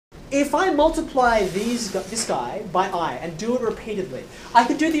if I multiply this guy by I and do it repeatedly, I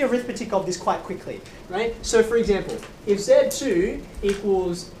can do the arithmetic of this quite quickly, right? So for example, if Z2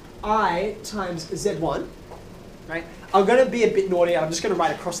 equals I times Z1, right? I'm going to be a bit naughty. I'm just going to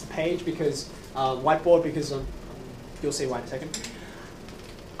write across the page because whiteboard because you'll see why in a second.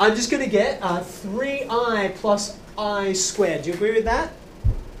 I'm just going to get 3I plus I squared. Do you agree with that?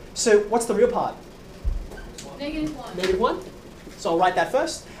 So what's the real part? -1. -1. So I'll write that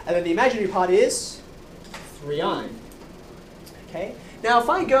first. And then the imaginary part is 3I. Okay. Now if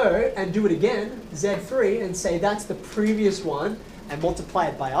I go and do it again, Z3, and say that's the previous one, and multiply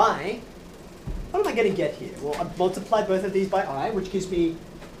it by I, what am I going to get here? Well, I've multiplied both of these by I, which gives me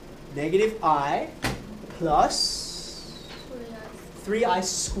 -I plus 3I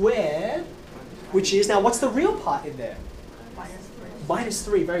squared, which is, now what's the real part in there?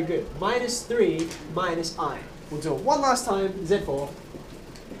 -3, very good. -3 minus I. We'll do it one last time, Z4.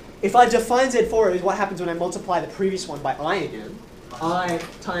 If I define Z4 as what happens when I multiply the previous one by I again, I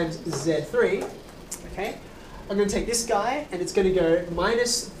times Z3, okay? I'm going to take this guy, and it's going to go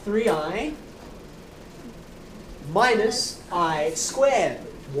 -3I minus I squared.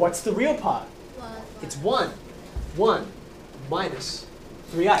 What's the real part? It's 1. 1 minus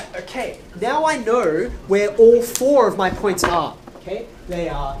 3I. Okay, now I know where all 4 of my points are. Okay, they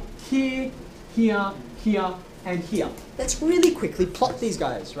are here, here, here, and here. Let's really quickly plot these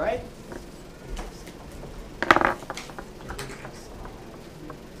guys, right?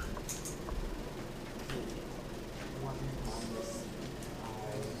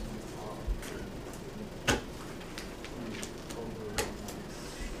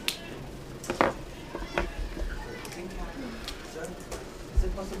 Is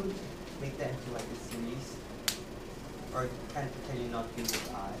it possible to make that into like a series? Or can you not do with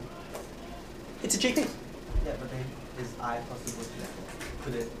I? It's a GP. Yeah, but then is I possible to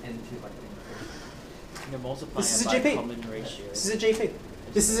put it into like You're multiplying This is it a by GP. common ratio. This is a GP.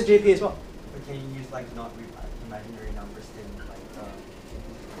 This is a GP as well. or can you use like not imaginary numbers in like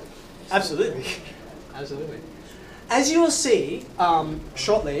Absolutely. Absolutely. As you will see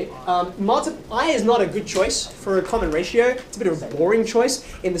shortly, I is not a good choice for a common ratio. It's a bit of a boring choice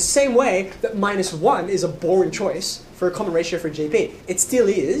in the same way that -1 is a boring choice for a common ratio for a GP. It still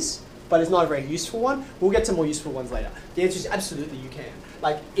is, but it's not a very useful one. We'll get to more useful ones later. The answer is absolutely you can.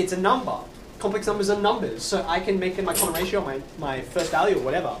 Like, it's a number. Complex numbers are numbers, so I can make it my common ratio, my first value or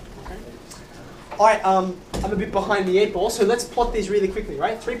whatever. Okay. All right, I'm a bit behind the 8 ball, so let's plot these really quickly,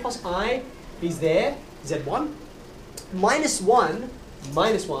 right? 3 plus I is there, Z1. -1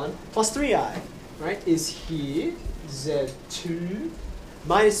 plus 3I, right, is here, Z2.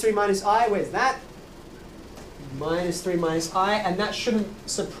 -3 minus I, where's that? -3 minus I, and that shouldn't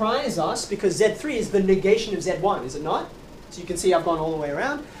surprise us because Z3 is the negation of Z1, is it not? So you can see I've gone all the way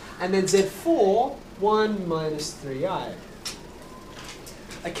around. And then Z4, 1 minus 3I.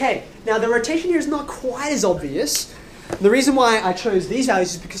 Okay, now the rotation here is not quite as obvious. The reason why I chose these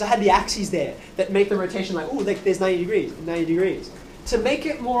values is because I had the axes there that make the rotation like, oh, there's 90 degrees, 90 degrees. To make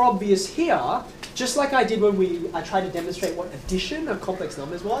it more obvious here, just like I did when I tried to demonstrate what addition of complex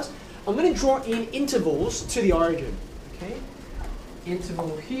numbers was, I'm going to draw in intervals to the origin. Okay,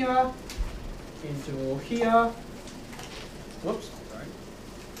 interval here, interval here. Whoops, sorry.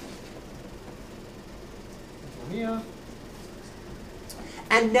 Interval here.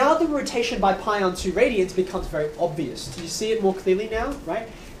 And now the rotation by pi on 2 radians becomes very obvious. Do you see it more clearly now, right?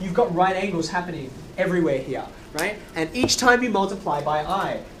 You've got right angles happening everywhere here, right? And each time you multiply by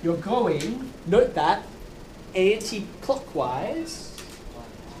I, you're going, note that, anti-clockwise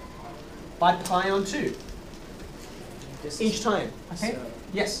by pi on 2. Each time, okay? So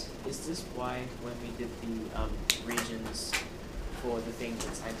Yes? is this why when we did the regions for the thing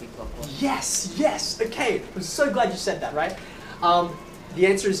that's anti-clockwise? Yes, yes, okay. I'm so glad you said that, right? The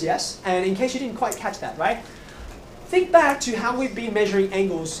answer is yes, and in case you didn't quite catch that, right? Think back to how we've been measuring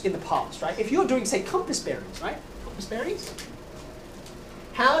angles in the past, right? If you're doing, say, compass bearings, right? Compass bearings?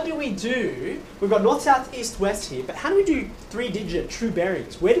 How do we do, we've got north, south, east, west here, but how do we do 3-digit true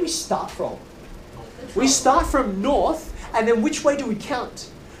bearings? Where do we start from? We start from north, and then which way do we count?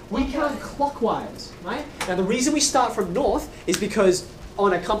 We count clockwise, right? Now the reason we start from north is because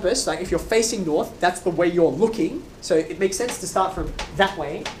on a compass, like if you're facing north, that's the way you're looking. So it makes sense to start from that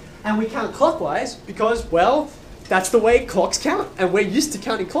way. And we count clockwise because, well, that's the way clocks count. And we're used to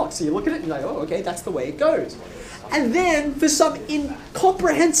counting clocks. So you look at it and you're like, oh, okay, that's the way it goes. And then, for some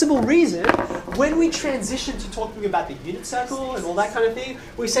incomprehensible reason, when we transition to talking about the unit circle and all that kind of thing,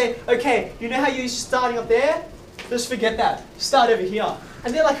 we say, okay, you know how you're starting up there? Just forget that. Start over here.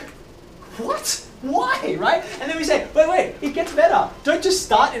 And they're like, what? Why, right? And then we say, wait, it gets better. Don't just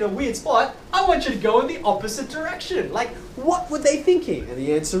start in a weird spot. I want you to go in the opposite direction. Like, what were they thinking? And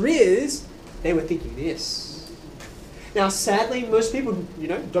the answer is, they were thinking this. Now, sadly, most people,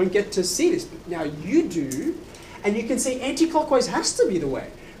 don't get to see this. But now you do, and you can see anti-clockwise has to be the way,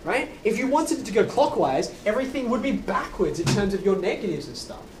 right? If you wanted it to go clockwise, everything would be backwards in terms of your negatives and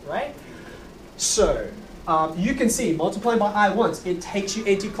stuff, right? So, you can see multiplying by I once, it takes you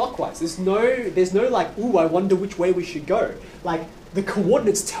anti-clockwise. There's no like, ooh, I wonder which way we should go. Like, the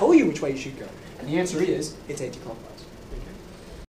coordinates tell you which way you should go. And the answer is, it's anti-clockwise.